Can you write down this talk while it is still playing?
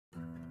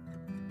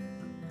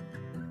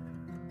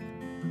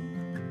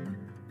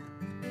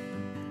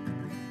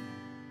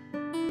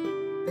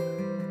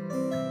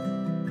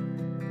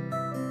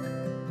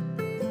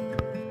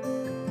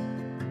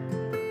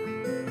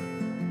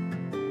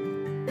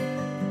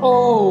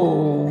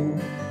Oh,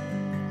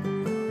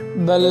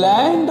 the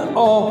land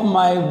of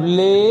my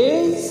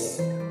village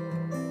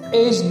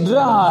is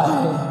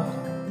dry.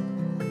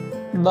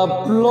 The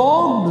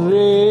plucked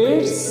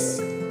reeds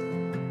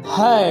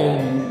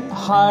had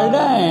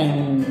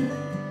hardened.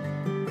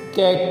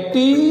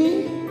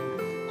 Cacti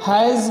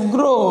has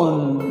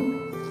grown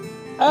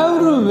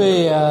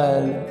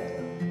everywhere.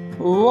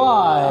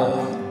 Why?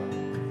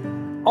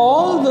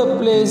 All the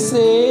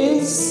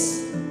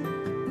places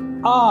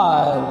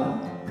are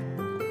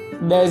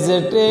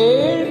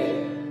deserted,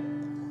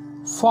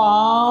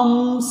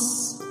 farms,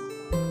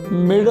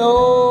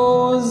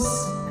 meadows,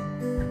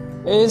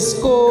 a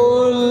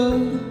school,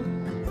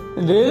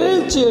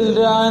 little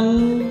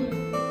children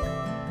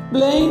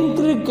playing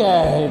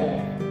cricket,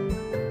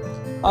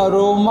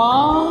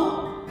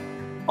 aroma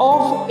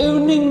of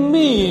evening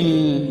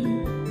meal,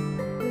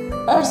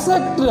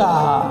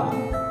 etc.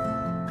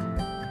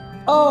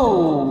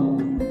 Oh,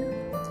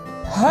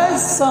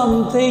 has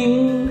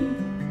something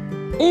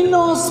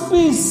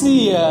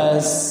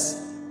inauspicious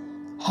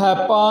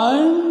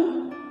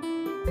happened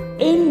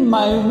in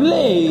my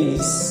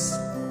village?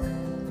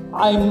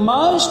 I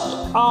must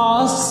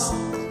ask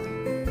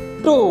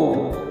to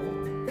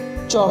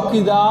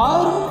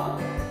Chowkidar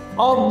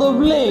of the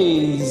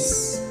village.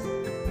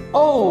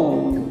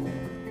 Oh,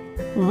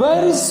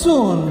 very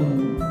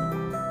soon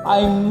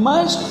I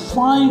must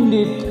find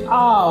it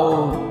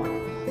out.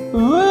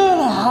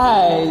 Where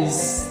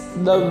has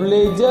the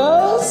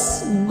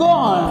villagers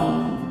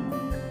gone?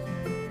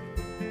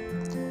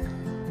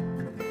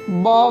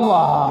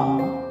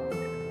 Baba,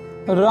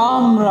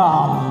 Ram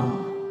Ram.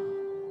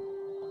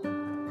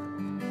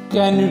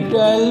 Can you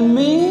tell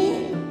me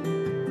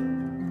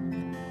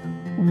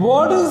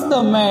what is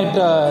the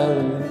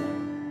matter?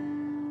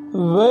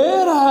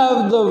 Where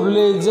have the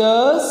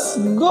villagers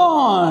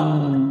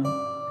gone?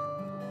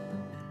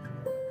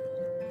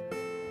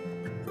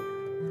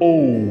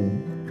 Oh,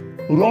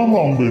 Ram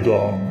Ram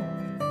beta,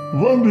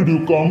 when did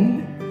you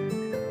come?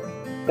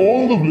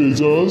 All the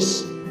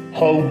villagers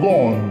have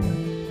gone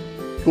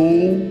to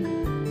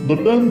the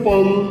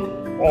temple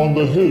on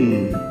the hill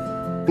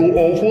to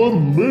offer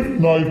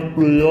midnight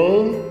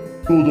prayer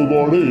to the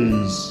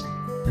goddess,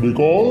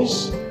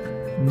 because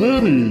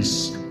there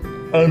is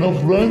enough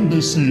rain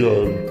this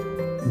year,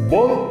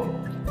 but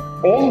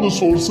all the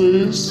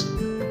sources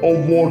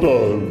of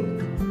water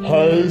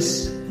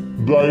has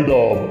dried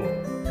up,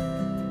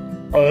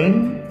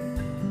 and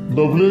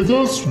the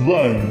villagers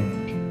went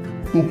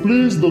to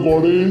please the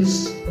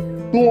goddess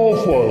to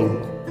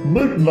offer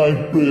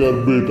midnight prayer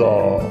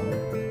beta.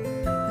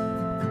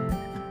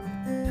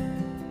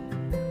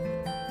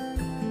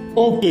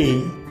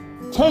 Okay,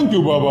 thank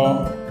you,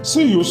 Baba.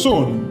 See you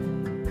soon.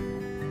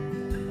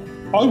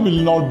 I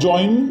will not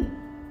join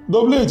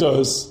the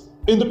villagers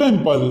in the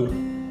temple.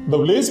 The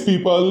village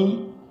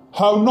people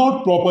have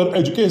not proper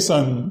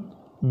education.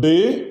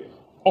 They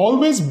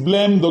always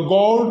blame the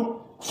god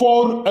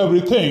for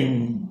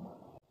everything.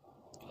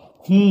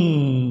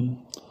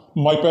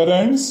 My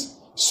parents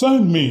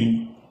sent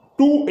me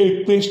to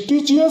a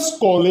prestigious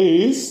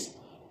college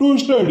to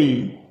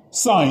study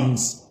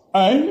science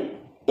and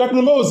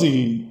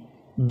technology.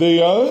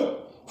 Their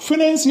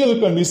financial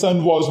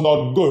condition was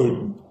not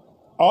good.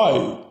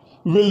 I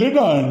will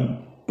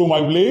return to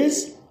my village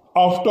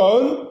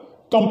after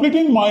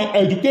completing my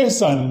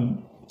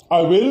education.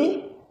 I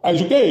will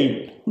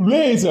educate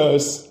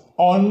villagers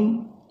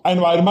on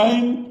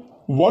environment,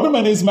 water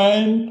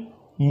management,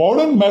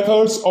 modern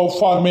methods of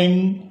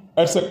farming,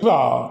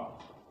 etc.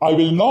 I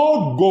will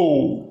not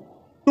go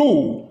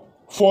to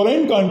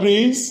foreign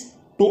countries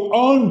to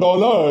earn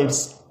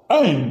dollars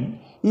and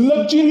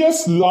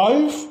luxurious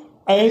life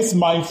as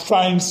my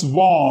friends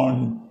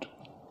want.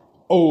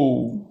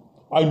 Oh,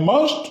 I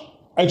must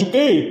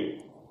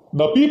educate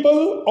the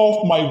people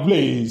of my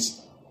village.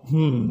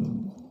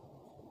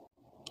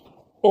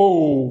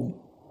 Oh,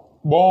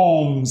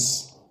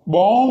 bombs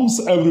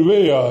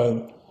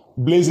everywhere,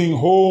 blazing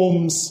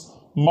homes,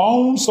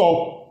 mounds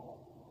of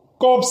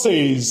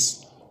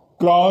corpses,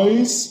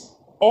 cries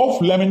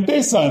of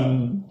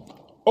lamentation.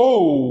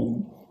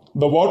 Oh,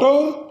 the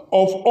water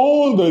of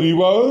all the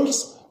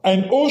rivers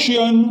and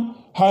ocean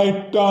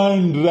had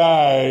turned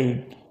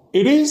red.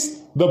 It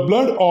is the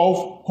blood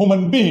of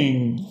human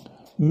being.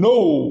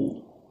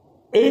 No,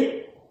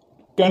 it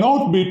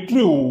cannot be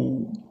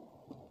true.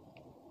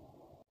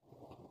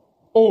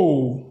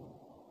 Oh,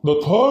 the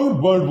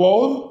Third World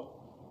War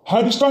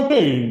had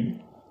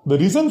started. The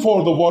reason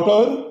for the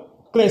water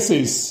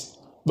crisis.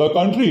 The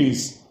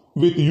countries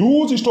with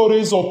huge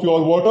storage of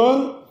pure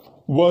water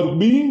were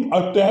being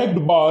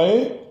attacked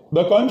by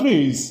the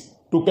countries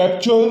to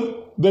capture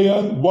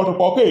their water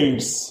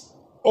pockets.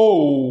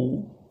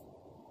 Oh,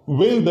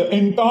 will the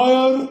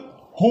entire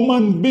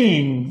human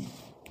being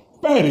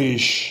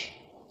perish?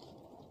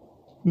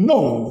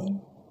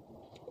 No,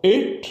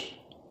 it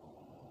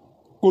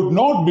could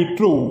not be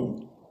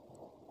true.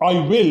 I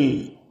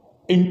will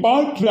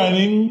impart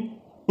training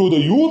to the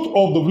youth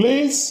of the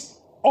village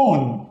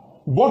on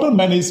water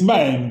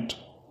management.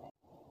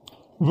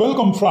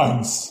 Welcome,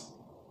 friends.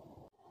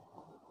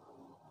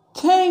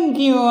 Thank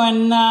you,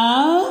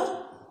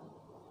 Anna.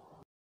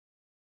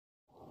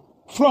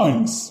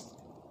 Friends,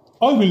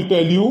 I will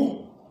tell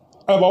you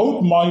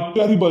about my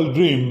terrible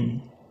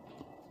dream.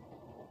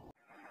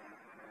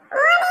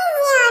 What is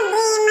your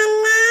dream,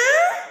 Anna?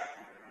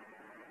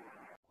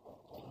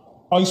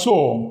 I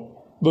saw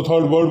the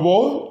Third World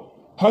War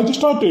had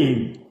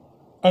started,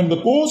 and the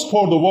cause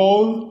for the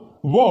war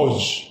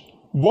was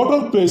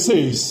water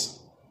crisis.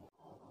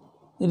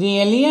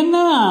 Really,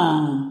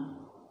 Anna?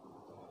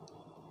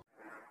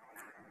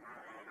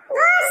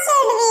 What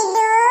should we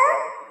do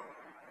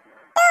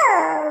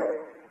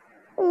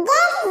to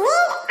get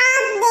rid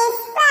of this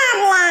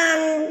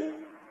problem?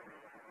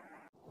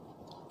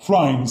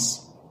 Friends,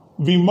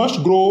 we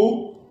must grow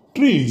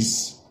trees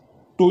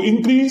to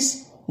increase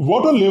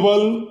water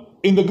level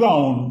in the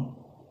ground.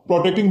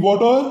 Protecting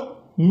water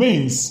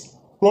means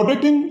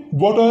protecting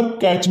water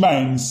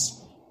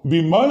catchments.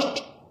 We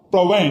must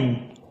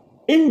prevent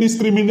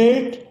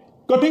indiscriminate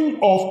cutting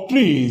of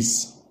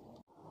trees.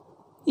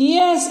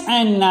 Yes,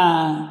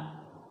 Anna.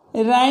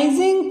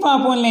 Rising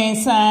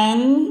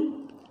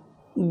population,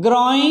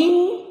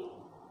 growing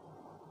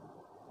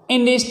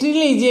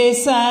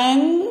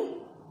industrialization,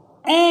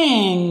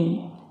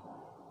 and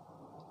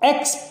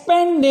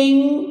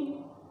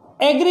expanding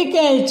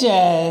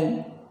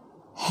agriculture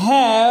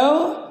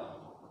have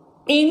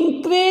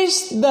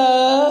increased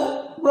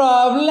the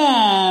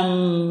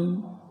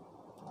problem.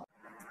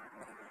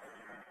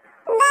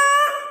 The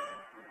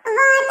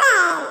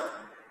water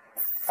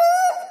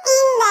seep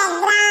in the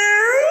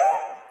ground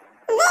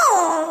will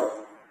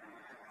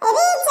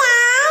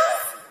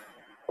recharge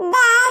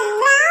the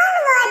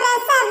groundwater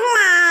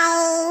supply.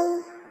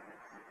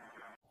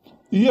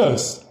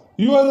 Yes,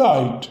 you are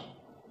right.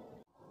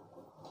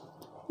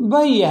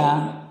 Bhaiya,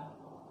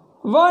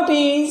 what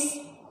is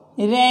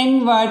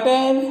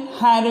rainwater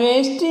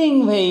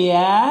harvesting,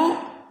 Bhaiya?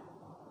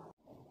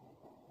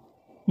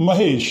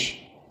 Mahesh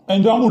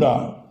and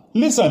Ramuda,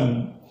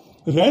 listen.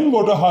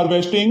 Rainwater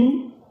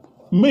harvesting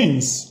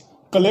means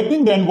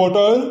collecting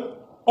rainwater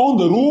on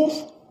the roof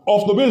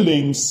of the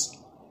buildings.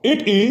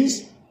 It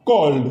is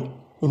called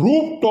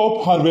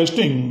rooftop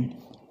harvesting.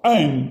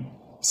 And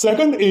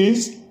second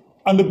is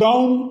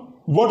underground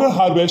water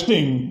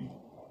harvesting.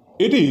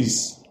 It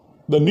is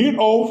the need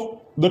of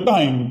the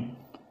time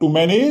to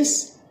manage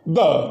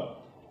the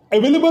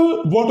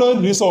available water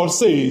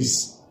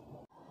resources.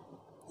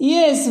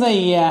 Yes,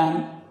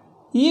 Bhaiya,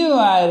 you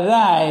are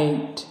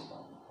right.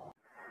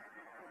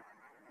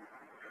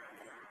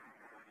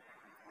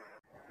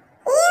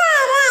 You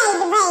are right,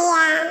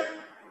 Bhaiya.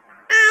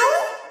 I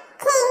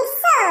think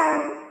so.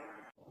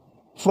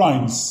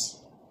 Friends,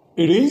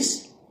 it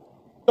is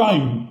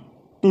time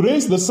to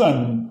raise the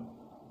sun.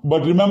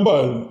 But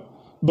remember,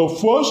 the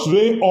first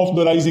ray of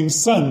the rising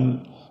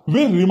sun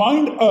will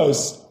remind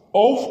us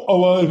of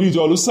our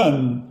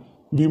resolution.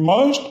 We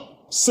must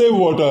save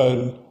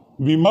water.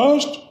 We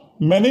must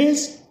manage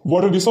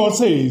water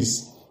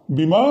resources.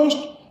 We must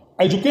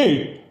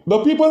educate the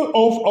people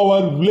of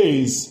our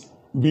village.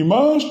 We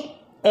must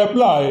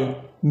apply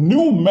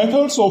new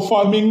methods of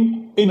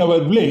farming in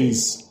our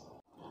village.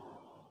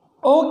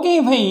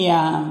 Okay,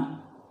 Bhaiya.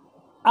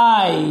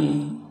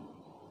 I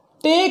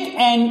take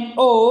an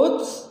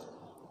oath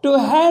to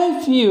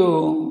help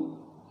you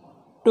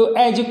to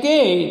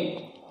educate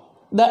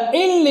the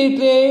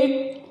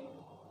illiterate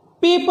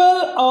people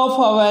of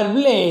our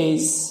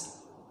village.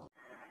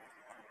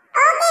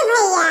 Okay,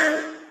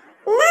 Bhaiya.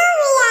 Now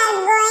we are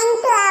going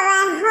to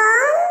our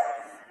home,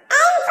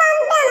 and from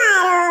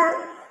tomorrow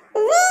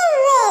we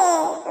will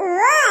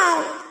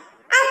work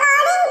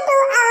according to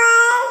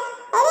our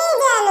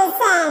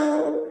resolution.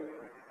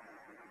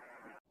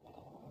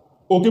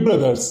 Okay,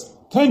 brothers,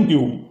 thank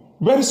you.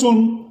 Very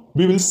soon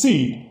we will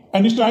see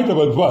and start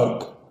our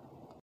work.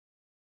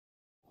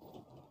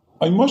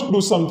 I must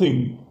do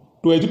something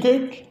to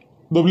educate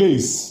the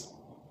village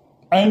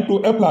and to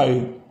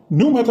apply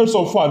new methods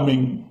of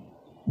farming.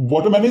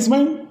 Water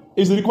management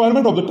is a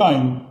requirement of the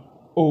time.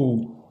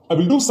 Oh, I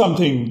will do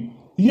something.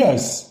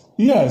 Yes,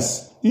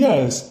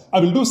 I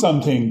will do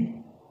something.